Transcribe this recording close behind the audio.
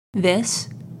This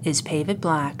is Pave It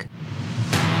Black.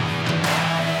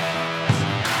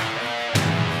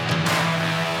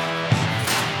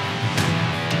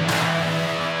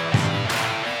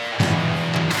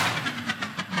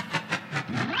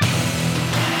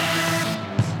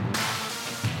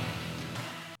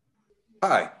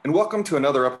 Hi, and welcome to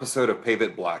another episode of Pave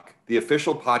It Black, the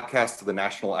official podcast of the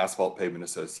National Asphalt Pavement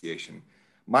Association.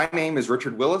 My name is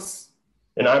Richard Willis.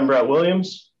 And I'm Brett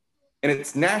Williams. And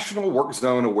it's National Work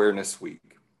Zone Awareness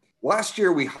Week. Last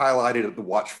year, we highlighted the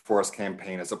Watch For Us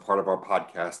campaign as a part of our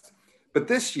podcast. But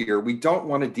this year, we don't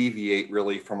want to deviate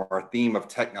really from our theme of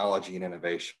technology and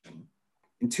innovation.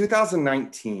 In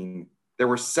 2019, there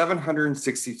were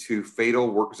 762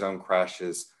 fatal work zone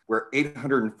crashes where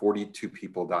 842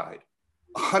 people died.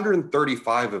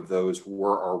 135 of those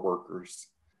were our workers.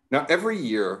 Now, every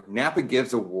year, NAPA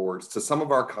gives awards to some of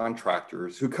our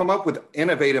contractors who come up with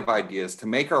innovative ideas to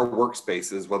make our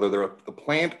workspaces, whether they're at the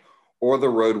plant or the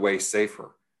roadway,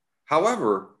 safer.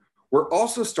 However, we're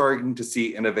also starting to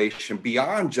see innovation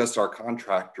beyond just our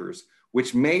contractors,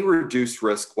 which may reduce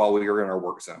risk while we are in our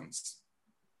work zones.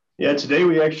 Yeah, today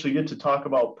we actually get to talk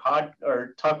about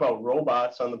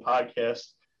robots on the podcast.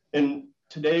 And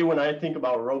today, when I think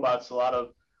about robots, a lot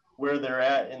of where they're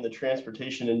at in the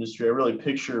transportation industry, I really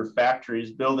picture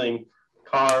factories building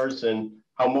cars and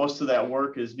how most of that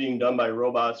work is being done by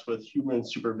robots with human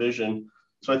supervision.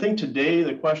 So I think today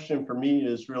the question for me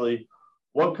is really,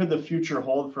 what could the future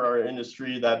hold for our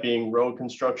industry, that being road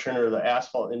construction or the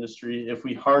asphalt industry, if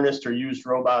we harnessed or used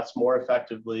robots more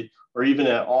effectively or even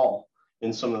at all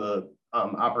in some of the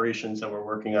operations that we're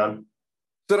working on?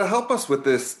 So to help us with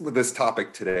this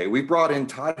topic today, we brought in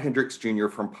Todd Hendricks Jr.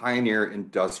 from Pioneer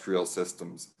Industrial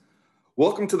Systems.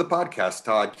 Welcome to the podcast,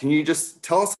 Todd. Can you just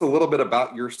tell us a little bit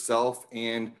about yourself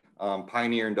and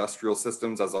Pioneer Industrial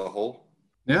Systems as a whole?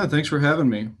 Yeah, thanks for having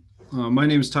me. My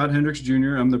name is Todd Hendricks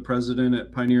Jr. I'm the president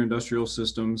at Pioneer Industrial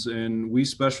Systems, and we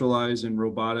specialize in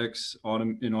robotics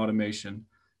in automation,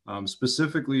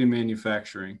 specifically in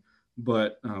manufacturing.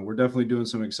 But we're definitely doing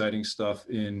some exciting stuff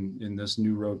in this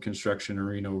new road construction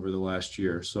arena over the last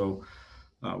year. So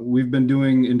we've been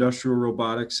doing industrial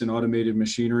robotics and automated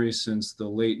machinery since the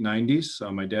late 90s.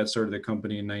 My dad started the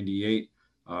company in 98.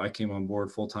 I came on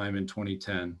board full-time in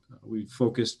 2010. We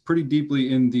focused pretty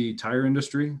deeply in the tire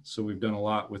industry. So we've done a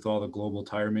lot with all the global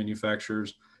tire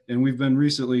manufacturers. And we've been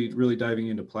recently really diving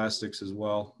into plastics as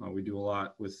well. We do a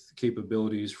lot with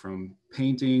capabilities from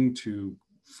painting to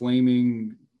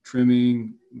flaming,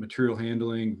 trimming, material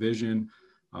handling, vision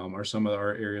are some of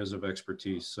our areas of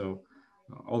expertise. So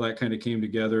all that kind of came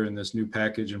together in this new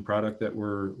package and product that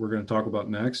we're going to talk about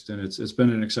next. And it's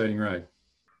been an exciting ride.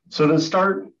 So to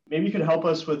start, maybe you could help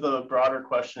us with a broader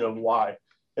question of why.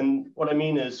 And what I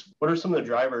mean is, what are some of the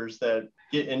drivers that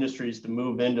get industries to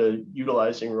move into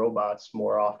utilizing robots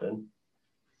more often?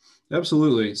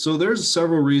 Absolutely. So there's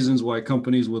several reasons why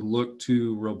companies would look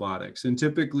to robotics. And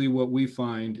typically what we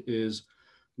find is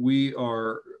we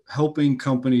are helping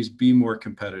companies be more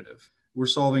competitive. We're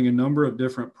solving a number of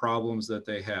different problems that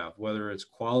they have, whether it's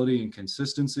quality and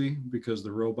consistency, because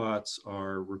the robots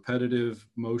are repetitive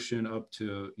motion up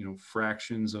to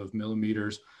fractions of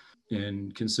millimeters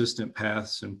in consistent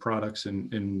paths and products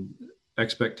and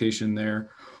expectation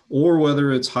there, or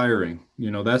whether it's hiring.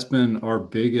 That's been our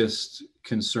biggest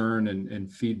concern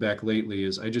and feedback lately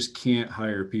is I just can't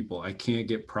hire people. I can't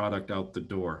get product out the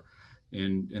door.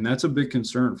 And that's a big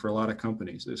concern for a lot of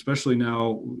companies, especially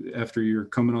now after you're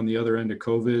coming on the other end of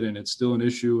COVID and it's still an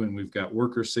issue and we've got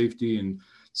worker safety and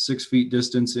 6 feet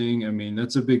distancing. I mean,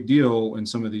 that's a big deal in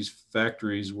some of these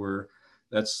factories where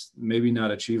that's maybe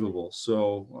not achievable.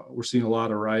 So we're seeing a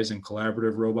lot of rise in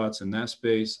collaborative robots in that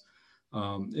space.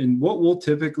 And what we'll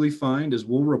typically find is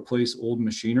we'll replace old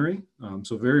machinery.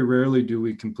 So very rarely do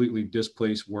we completely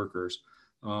displace workers.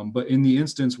 But in the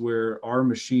instance where our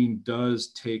machine does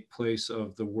take place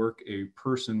of the work a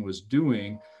person was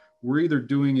doing, we're either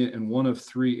doing it in one of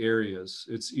 3 areas.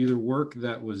 It's either work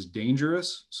that was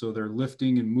dangerous, so they're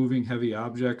lifting and moving heavy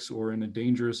objects or in a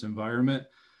dangerous environment.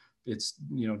 It's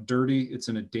dirty, it's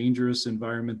in a dangerous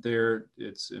environment there.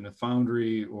 It's in a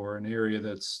foundry or an area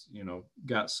that's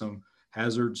got some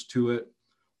hazards to it.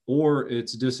 Or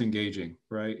it's disengaging,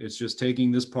 right? It's just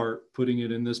taking this part, putting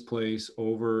it in this place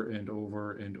over and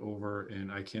over and over, and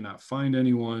I cannot find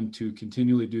anyone to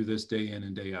continually do this day in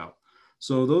and day out.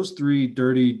 So those 3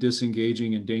 dirty,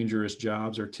 disengaging, and dangerous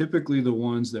jobs are typically the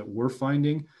ones that we're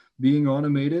finding being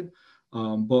automated.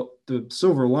 But the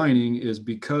silver lining is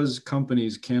because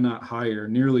companies cannot hire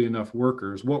nearly enough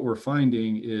workers, what we're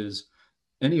finding is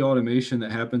any automation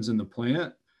that happens in the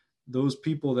plant, those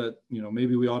people that,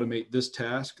 maybe we automate this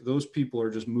task, those people are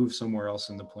just moved somewhere else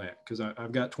in the plant because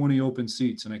I've got 20 open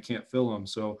seats and I can't fill them.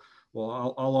 So,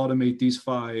 well, I'll automate these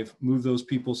 5, move those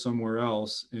people somewhere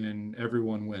else, and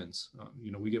everyone wins.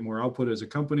 We get more output as a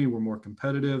company, we're more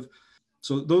competitive.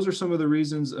 So those are some of the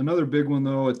reasons. Another big one,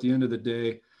 though, at the end of the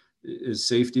day, is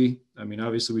safety. I mean,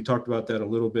 obviously we talked about that a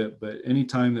little bit, but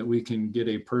anytime that we can get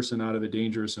a person out of a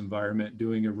dangerous environment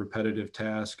doing a repetitive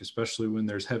task, especially when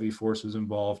there's heavy forces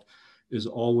involved, is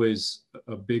always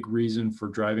a big reason for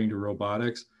driving to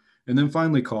robotics. And then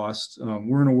finally, cost.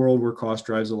 We're in a world where cost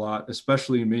drives a lot,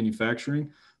 especially in manufacturing.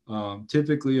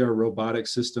 Typically, our robotic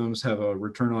systems have a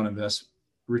return on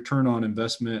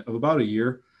investment of about a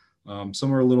year.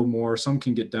 Some are a little more, some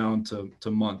can get down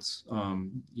to months.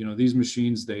 These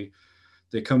machines, they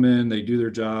come in, they do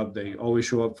their job, they always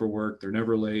show up for work, they're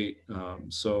never late.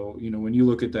 So when you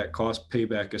look at that cost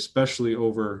payback, especially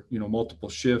over, multiple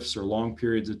shifts or long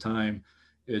periods of time,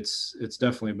 it's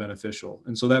definitely beneficial.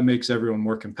 And so that makes everyone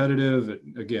more competitive.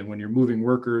 Again, when you're moving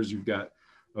workers, you've got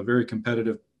a very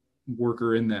competitive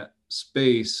worker in that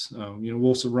space. We'll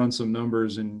also run some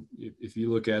numbers, and if you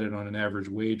look at it on an average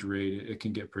wage rate, it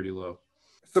can get pretty low.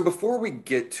 So before we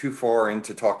get too far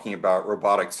into talking about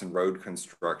robotics and road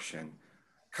construction,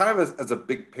 kind of as a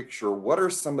big picture, what are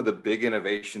some of the big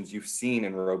innovations you've seen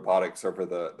in robotics over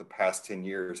the past 10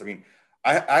 years? I mean,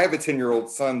 I have a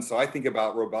 10-year-old son, so I think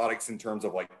about robotics in terms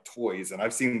of like toys, and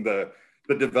I've seen the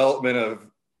development of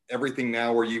everything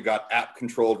now where you've got app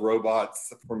controlled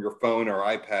robots from your phone or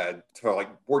iPad to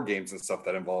like board games and stuff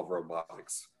that involve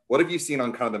robotics. What have you seen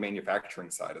on kind of the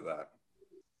manufacturing side of that?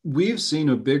 We've seen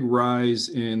a big rise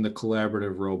in the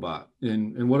collaborative robot.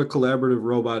 And what a collaborative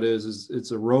robot is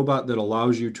it's a robot that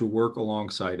allows you to work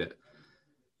alongside it.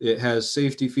 It has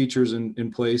safety features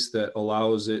in place that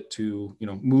allows it to,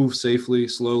 move safely,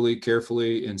 slowly,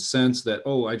 carefully, and sense that,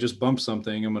 oh, I just bumped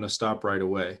something, I'm going to stop right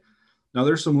away. Now,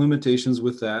 there's some limitations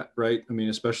with that, right? I mean,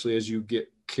 especially as you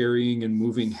get carrying and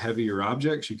moving heavier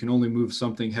objects, you can only move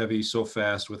something heavy so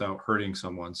fast without hurting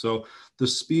someone. So the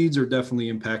speeds are definitely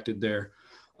impacted there.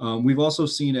 We've also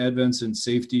seen advents in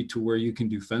safety to where you can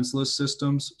do fenceless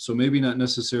systems. So maybe not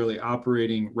necessarily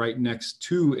operating right next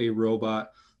to a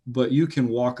robot, but you can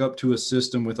walk up to a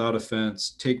system without a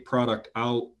fence, take product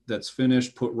out that's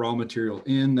finished, put raw material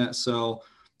in that cell,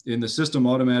 and the system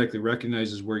automatically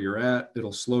recognizes where you're at.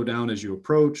 It'll slow down as you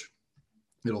approach.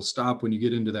 It'll stop when you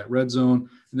get into that red zone.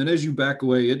 And then as you back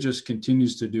away, it just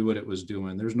continues to do what it was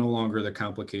doing. There's no longer the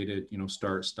complicated,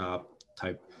 start, stop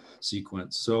type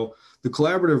sequence. So the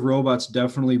collaborative robot's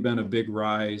definitely been a big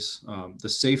rise. The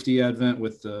safety advent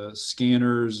with the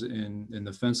scanners and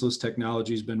the fenceless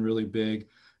technology has been really big.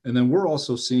 And then we're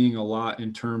also seeing a lot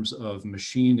in terms of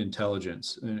machine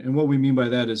intelligence. And what we mean by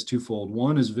that is twofold.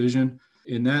 One is vision,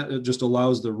 and that it just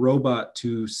allows the robot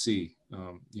to see.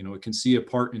 It can see a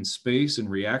part in space and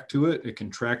react to it. It can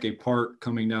track a part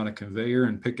coming down a conveyor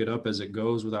and pick it up as it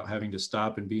goes without having to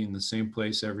stop and be in the same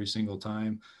place every single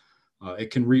time.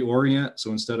 It can reorient.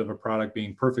 So instead of a product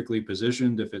being perfectly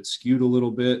positioned, if it's skewed a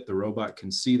little bit, the robot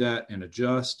can see that and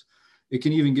adjust. It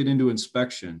can even get into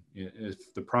inspection.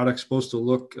 If the product's supposed to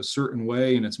look a certain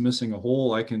way and it's missing a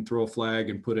hole, I can throw a flag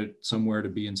and put it somewhere to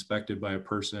be inspected by a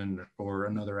person or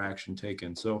another action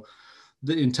taken. So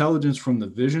the intelligence from the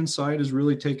vision side has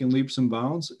really taken leaps and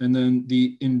bounds. And then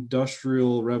the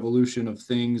industrial revolution of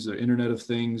things, the Internet of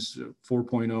Things,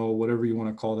 4.0, whatever you want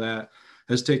to call that,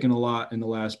 has taken a lot in the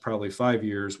last probably 5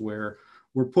 years, where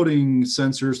we're putting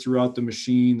sensors throughout the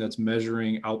machine that's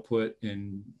measuring output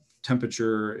in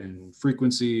temperature and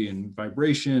frequency and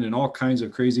vibration and all kinds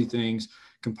of crazy things,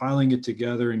 compiling it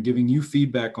together and giving you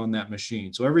feedback on that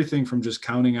machine. So everything from just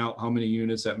counting out how many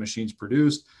units that machine's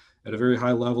produced at a very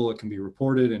high level, it can be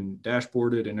reported and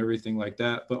dashboarded and everything like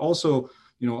that. But also,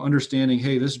 understanding,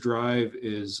 hey, this drive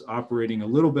is operating a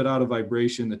little bit out of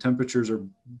vibration. The temperatures are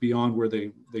beyond where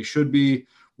they should be.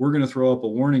 We're going to throw up a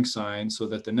warning sign so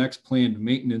that the next planned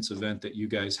maintenance event that you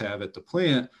guys have at the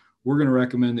plant, we're going to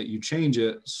recommend that you change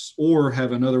it or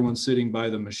have another one sitting by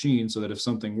the machine so that if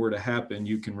something were to happen,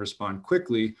 you can respond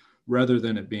quickly rather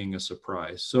than it being a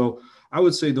surprise. So I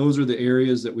would say those are the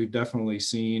areas that we've definitely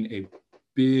seen a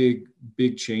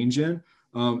big change in.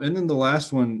 And then the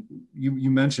last one, you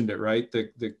mentioned it, right?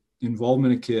 The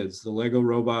involvement of kids, the Lego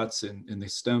robots and the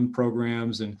STEM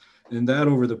programs, and that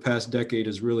over the past decade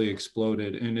has really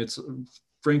exploded. And it's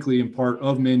frankly in part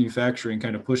of manufacturing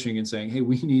kind of pushing and saying, hey,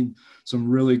 we need some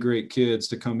really great kids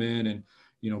to come in and,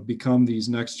 become these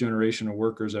next generation of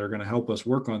workers that are going to help us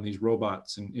work on these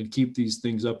robots and keep these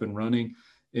things up and running.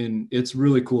 And it's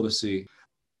really cool to see.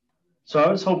 So I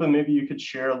was hoping maybe you could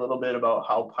share a little bit about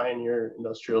how Pioneer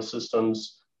Industrial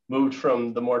Systems moved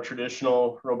from the more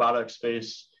traditional robotic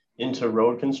space into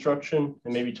road construction,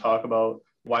 and maybe talk about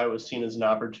why it was seen as an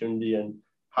opportunity and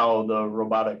how the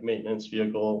robotic maintenance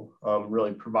vehicle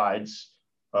really provides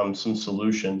some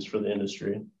solutions for the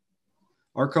industry.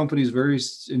 Our company is very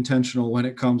intentional when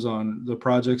it comes on the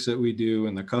projects that we do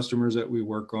and the customers that we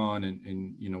work on.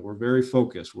 And you know, we're very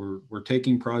focused. We're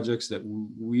taking projects that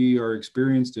we are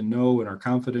experienced and know and are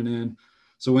confident in.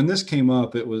 So when this came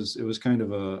up, it was kind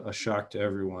of a shock to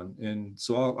everyone. And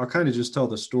so I'll kind of just tell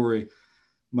the story.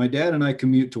 My dad and I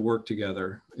commute to work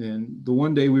together. And the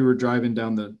one day we were driving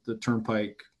down the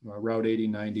turnpike, Route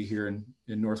 8090 here in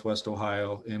Northwest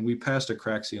Ohio, and we passed a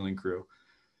crack sealing crew.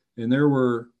 And there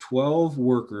were 12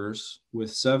 workers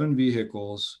with 7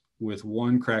 vehicles with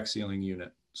 1 crack sealing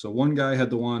unit. So one guy had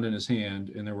the wand in his hand,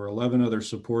 and there were 11 other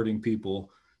supporting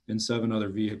people and 7 other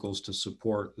vehicles to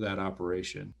support that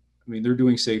operation. I mean, they're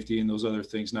doing safety and those other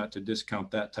things, not to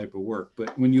discount that type of work.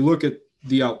 But when you look at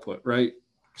the output, right?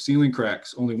 Sealing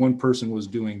cracks, only one person was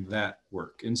doing that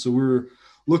work. And so we're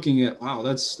looking at, wow,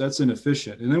 that's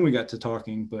inefficient. And then we got to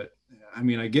talking, but I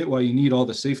mean, I get why you need all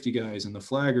the safety guys and the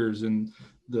flaggers and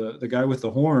the guy with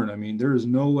the horn. I mean, there is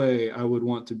no way I would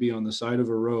want to be on the side of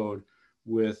a road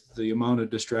with the amount of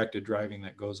distracted driving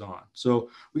that goes on. So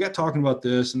we got talking about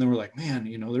this, and then we're like, man,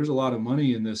 you know, there's a lot of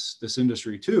money in this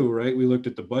industry too, right? We looked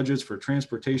at the budgets for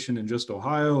transportation in just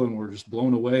Ohio, and we're just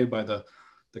blown away by the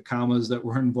commas that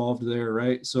were involved there,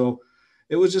 right? So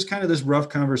it was just kind of this rough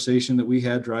conversation that we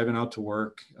had driving out to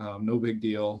work, no big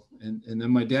deal. And then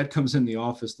my dad comes in the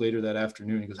office later that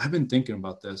afternoon. He goes, I've been thinking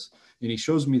about this. And he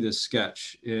shows me this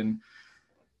sketch. And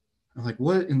I'm like,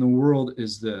 what in the world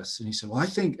is this? And he said, well, I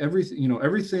think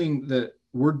everything that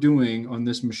we're doing on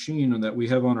this machine and that we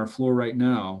have on our floor right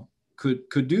now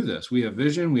could do this. We have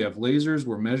vision, we have lasers,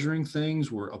 we're measuring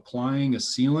things, we're applying a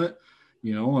sealant,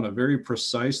 you know, on a very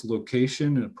precise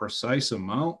location and a precise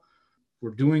amount.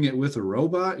 We're doing it with a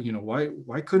robot. You know,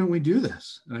 why couldn't we do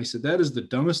this? And I said, that is the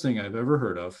dumbest thing I've ever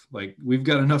heard of. Like, we've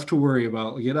got enough to worry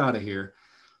about. Get out of here.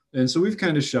 And so we've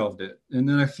kind of shelved it. And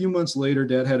then a few months later,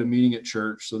 Dad had a meeting at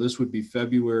church. So this would be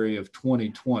February of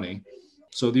 2020.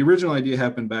 So the original idea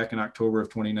happened back in October of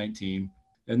 2019.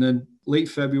 And then late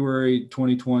February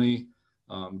 2020,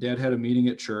 Dad had a meeting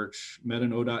at church, met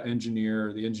an ODOT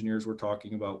engineer. The engineers were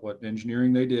talking about what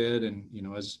engineering they did. And, you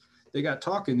know, as they got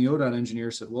talking, the ODOT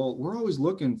engineer said, well, we're always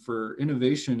looking for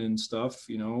innovation and stuff.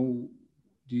 You know,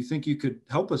 do you think you could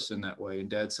help us in that way? And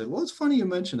Dad said, well, it's funny you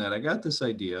mentioned that. I got this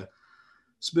idea,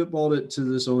 spitballed it to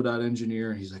this ODOT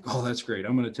engineer. And he's like, oh, that's great.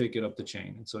 I'm going to take it up the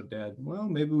chain. And so Dad, well,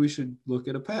 maybe we should look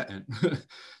at a patent.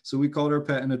 So we called our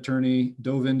patent attorney,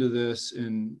 dove into this.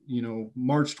 And, you know,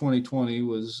 March 2020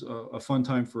 was a fun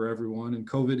time for everyone. And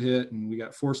COVID hit and we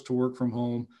got forced to work from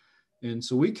home. And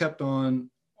so we kept on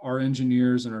our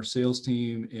engineers and our sales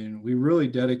team, and we really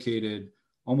dedicated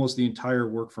almost the entire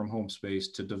work from home space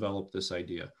to develop this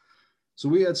idea. So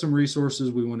we had some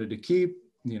resources we wanted to keep.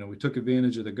 You know, we took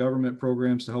advantage of the government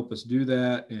programs to help us do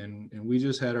that. And we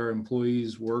just had our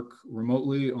employees work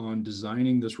remotely on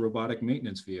designing this robotic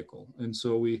maintenance vehicle. And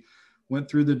so we went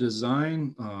through the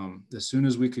design. As soon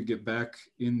as we could get back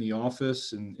in the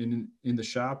office and in the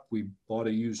shop, we bought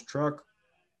a used truck.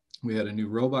 We had a new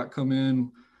robot come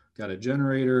in, got a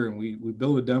generator, and we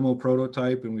built a demo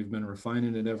prototype, and we've been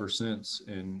refining it ever since.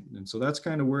 And so that's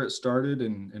kind of where it started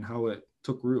and how it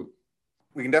took root.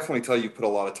 We can definitely tell you put a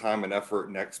lot of time and effort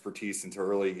and expertise into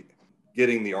really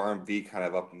getting the RMV kind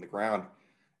of up in the ground.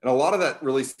 And a lot of that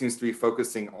really seems to be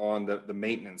focusing on the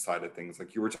maintenance side of things,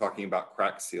 like you were talking about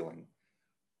crack sealing.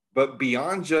 But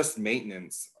beyond just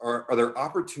maintenance, are there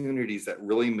opportunities that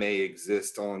really may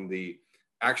exist on the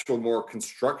actual more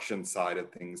construction side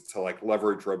of things to like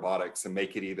leverage robotics and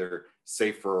make it either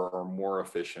safer or more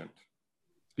efficient?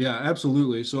 Yeah,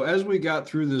 absolutely. So as we got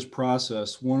through this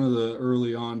process, one of the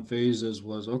early on phases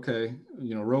was, okay,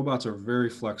 you know, robots are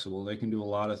very flexible. They can do a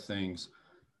lot of things.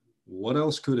 What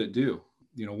else could it do?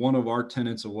 You know, one of our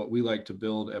tenets of what we like to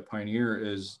build at Pioneer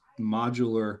is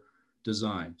modular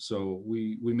design. So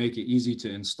we make it easy to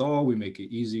install. We make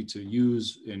it easy to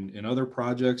use in other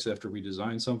projects after we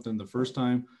design something the first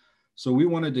time. So we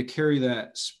wanted to carry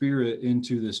that spirit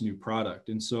into this new product.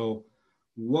 And so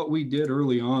what we did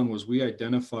early on was we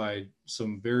identified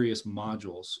some various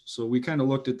modules. So we kind of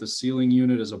looked at the sealing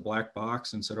unit as a black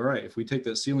box and said, all right, if we take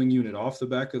that sealing unit off the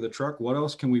back of the truck, what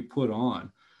else can we put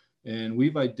on? And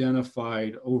we've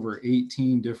identified over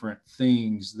 18 different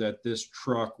things that this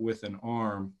truck with an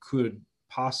arm could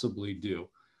possibly do.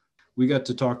 We got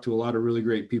to talk to a lot of really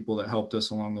great people that helped us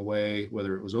along the way,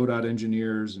 whether it was ODOT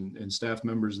engineers and staff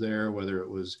members there, whether it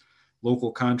was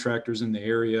local contractors in the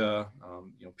area,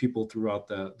 people throughout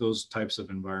those types of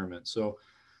environments. So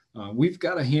we've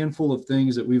got a handful of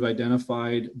things that we've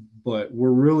identified, but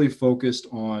we're really focused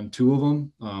on two of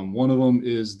them. One of them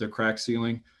is the crack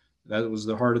sealing. That was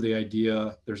the heart of the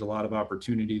idea. There's a lot of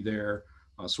opportunity there.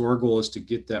 So our goal is to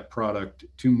get that product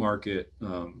to market.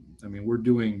 We're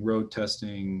doing road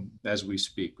testing as we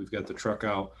speak. We've got the truck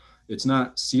out. It's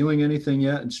not sealing anything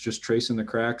yet. It's just tracing the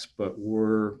cracks, but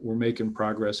we're making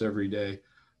progress every day.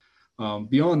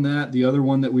 Beyond that, the other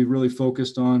one that we really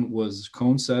focused on was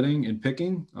cone setting and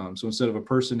picking. So instead of a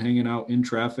person hanging out in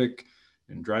traffic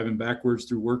and driving backwards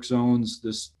through work zones,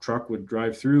 this truck would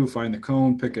drive through, find the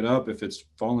cone, pick it up. If it's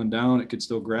fallen down, it could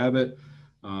still grab it.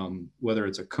 Whether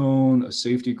it's a cone, a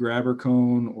safety grabber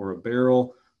cone, or a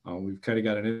barrel, we've kind of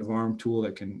got an end of arm tool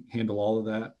that can handle all of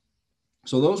that.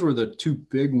 So those were the two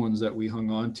big ones that we hung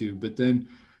on to. But then,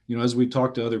 as we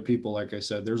talk to other people, like I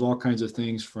said, there's all kinds of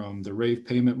things from the rave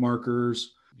pavement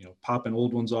markers, popping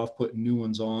old ones off, putting new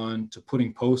ones on, to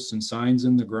putting posts and signs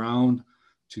in the ground,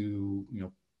 to,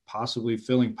 possibly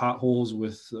filling potholes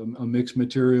with a mixed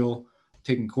material,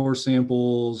 taking core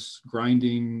samples,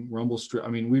 grinding, rumble strip.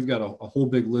 We've got a whole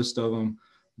big list of them,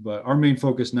 but our main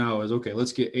focus now is, okay,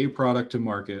 let's get a product to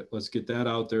market. Let's get that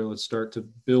out there. Let's start to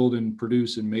build and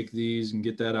produce and make these and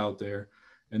get that out there.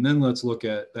 And then let's look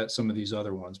at some of these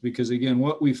other ones, because again,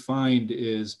 what we find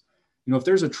is, if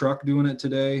there's a truck doing it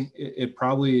today, it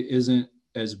probably isn't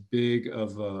as big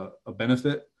of a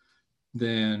benefit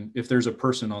than if there's a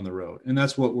person on the road. And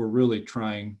that's what we're really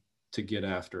trying to get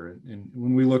after. And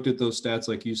when we looked at those stats,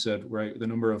 like you said, right, the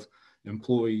number of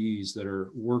employees that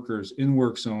are workers in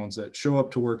work zones that show up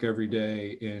to work every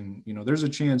day, and there's a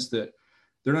chance that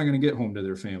they're not going to get home to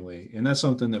their family. And that's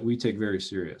something that we take very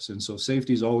serious. And so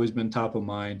safety's always been top of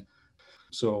mind.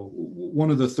 So one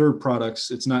of the third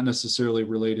products, it's not necessarily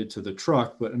related to the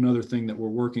truck, but another thing that we're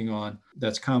working on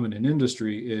that's common in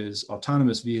industry is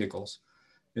autonomous vehicles.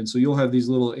 And so you'll have these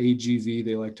little AGV,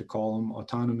 they like to call them,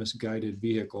 autonomous guided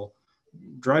vehicle,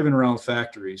 driving around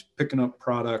factories, picking up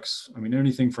products.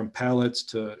 Anything from pallets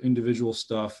to individual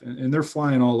stuff. And they're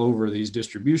flying all over these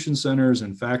distribution centers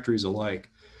and factories alike.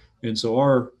 And so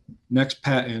our next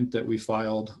patent that we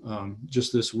filed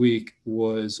just this week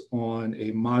was on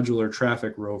a modular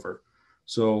traffic rover.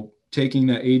 So taking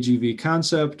that AGV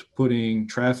concept, putting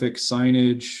traffic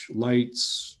signage,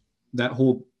 lights, that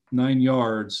whole 9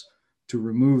 yards, to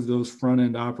remove those front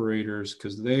end operators,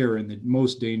 because they are in the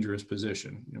most dangerous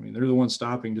position. They're the ones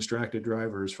stopping distracted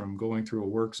drivers from going through a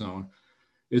work zone.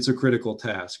 It's a critical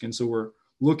task. And so we're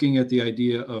looking at the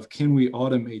idea of, can we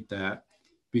automate that?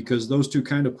 Because those two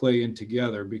kind of play in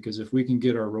together. Because if we can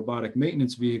get our robotic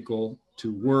maintenance vehicle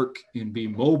to work and be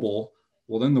mobile,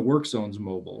 well, then the work zone's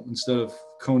mobile. Instead of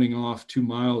coning off 2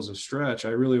 miles of stretch, I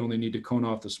really only need to cone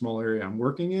off the small area I'm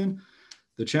working in.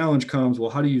 The challenge comes, well,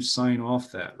 how do you sign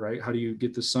off that, right? How do you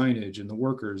get the signage and the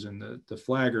workers and the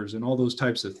flaggers and all those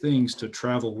types of things to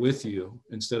travel with you,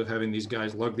 instead of having these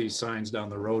guys lug these signs down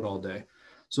the road all day?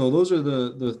 So those are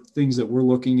the things that we're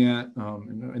looking at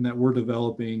and that we're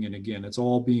developing. And again, it's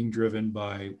all being driven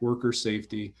by worker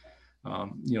safety,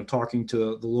 talking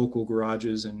to the local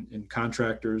garages and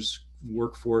contractors.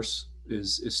 Workforce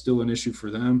is still an issue for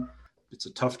them. It's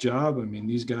a tough job.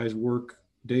 These guys work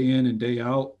day in and day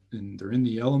out, and they're in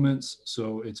the elements.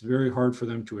 So it's very hard for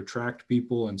them to attract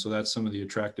people. And so that's some of the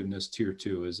attractiveness tier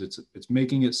 2 is it's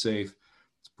making it safe.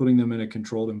 It's putting them in a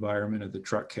controlled environment at the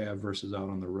truck cab versus out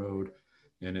on the road.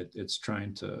 And it's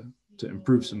trying to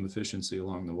improve some efficiency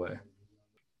along the way.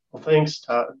 Well, thanks,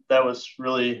 Todd. That was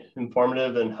really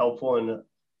informative and helpful. And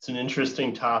it's an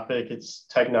interesting topic. It's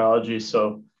technology.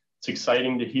 So it's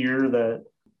exciting to hear that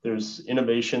there's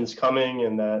innovations coming,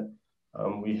 and that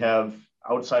we have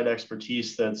outside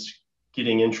expertise that's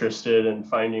getting interested and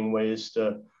finding ways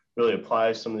to really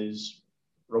apply some of these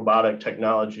robotic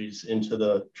technologies into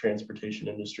the transportation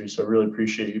industry. So I really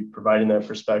appreciate you providing that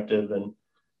perspective and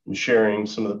sharing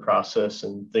some of the process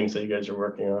and things that you guys are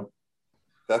working on.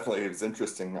 Definitely, it's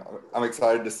interesting. I'm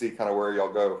excited to see kind of where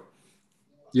y'all go.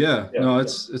 Yeah. No,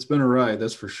 it's been a ride,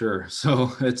 that's for sure.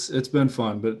 So it's been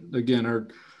fun, but again, our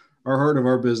heart of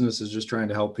our business is just trying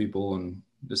to help people, and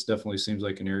this definitely seems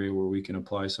like an area where we can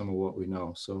apply some of what we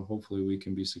know. So hopefully we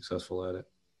can be successful at it.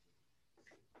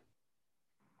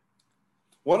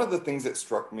 One of the things that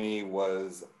struck me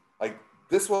was, like,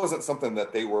 this wasn't something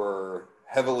that they were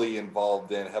heavily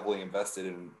involved in, heavily invested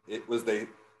in. It was they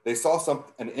saw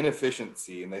an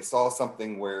inefficiency, and they saw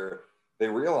something where they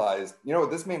realized,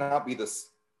 this may not be the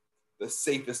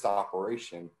safest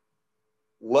operation.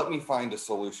 Let me find a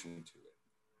solution to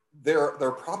it. There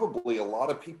are probably a lot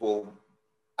of people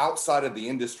outside of the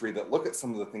industry that look at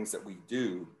some of the things that we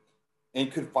do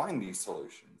and could find these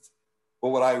solutions. But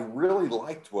what I really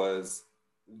liked was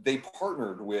they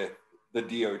partnered with the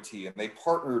DOT and they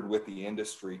partnered with the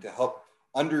industry to help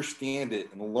understand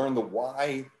it and learn the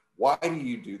why. Why do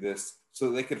you do this? So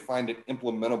that they could find an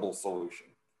implementable solution.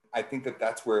 I think that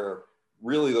that's where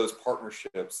really those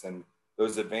partnerships and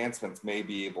those advancements may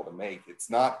be able to make. It's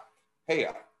not, hey,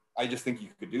 I just think you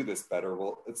could do this better.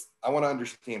 Well, I want to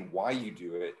understand why you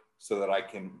do it so that I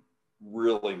can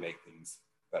really make things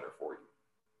better for you.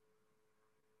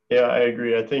 Yeah, I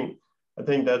agree. I think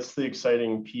that's the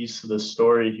exciting piece of the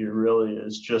story here really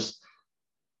is just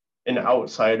an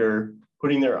outsider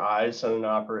putting their eyes on an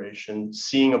operation,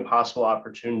 seeing a possible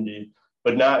opportunity,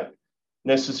 but not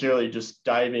necessarily just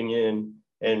diving in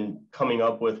and coming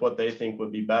up with what they think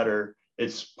would be better.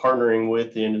 It's partnering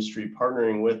with the industry,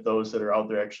 partnering with those that are out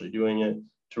there actually doing it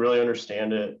to really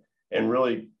understand it and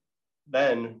really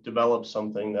then develop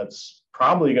something that's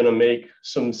probably going to make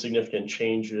some significant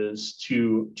changes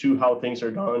to how things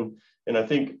are done. And I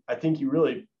think you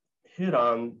really hit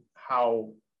on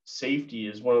how safety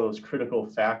is one of those critical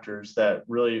factors that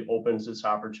really opens this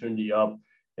opportunity up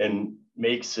and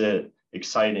makes it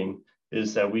exciting,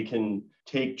 is that we can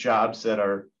take jobs that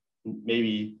are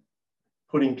maybe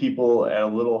putting people at a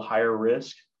little higher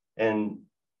risk and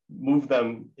move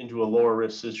them into a lower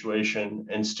risk situation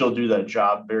and still do that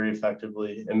job very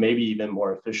effectively and maybe even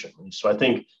more efficiently. So I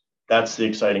think that's the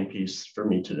exciting piece for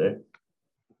me today.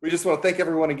 We just want to thank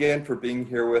everyone again for being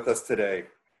here with us today.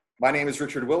 My name is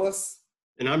Richard Willis.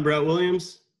 And I'm Brett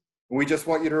Williams. And we just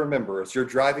want you to remember, as you're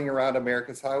driving around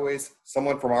America's highways,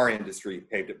 someone from our industry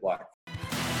paved it black.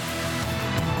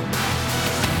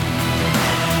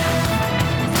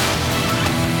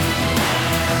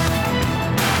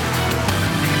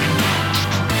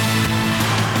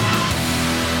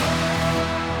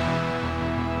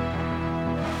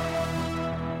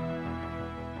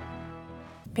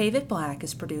 Pave It Black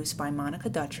is produced by Monica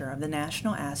Dutcher of the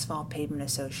National Asphalt Pavement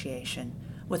Association,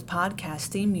 with podcast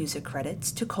theme music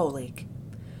credits to Coleak.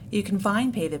 You can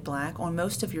find Pave It Black on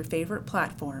most of your favorite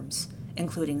platforms,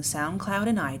 including SoundCloud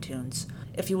and iTunes.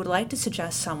 If you would like to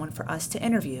suggest someone for us to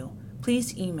interview,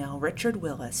 please email Richard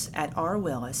Willis at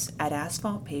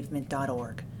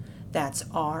rwillis@asphaltpavement.org. That's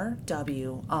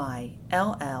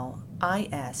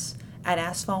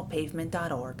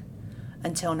RWILLIS@asphaltpavement.org.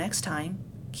 Until next time,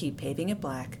 keep paving it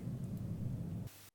black.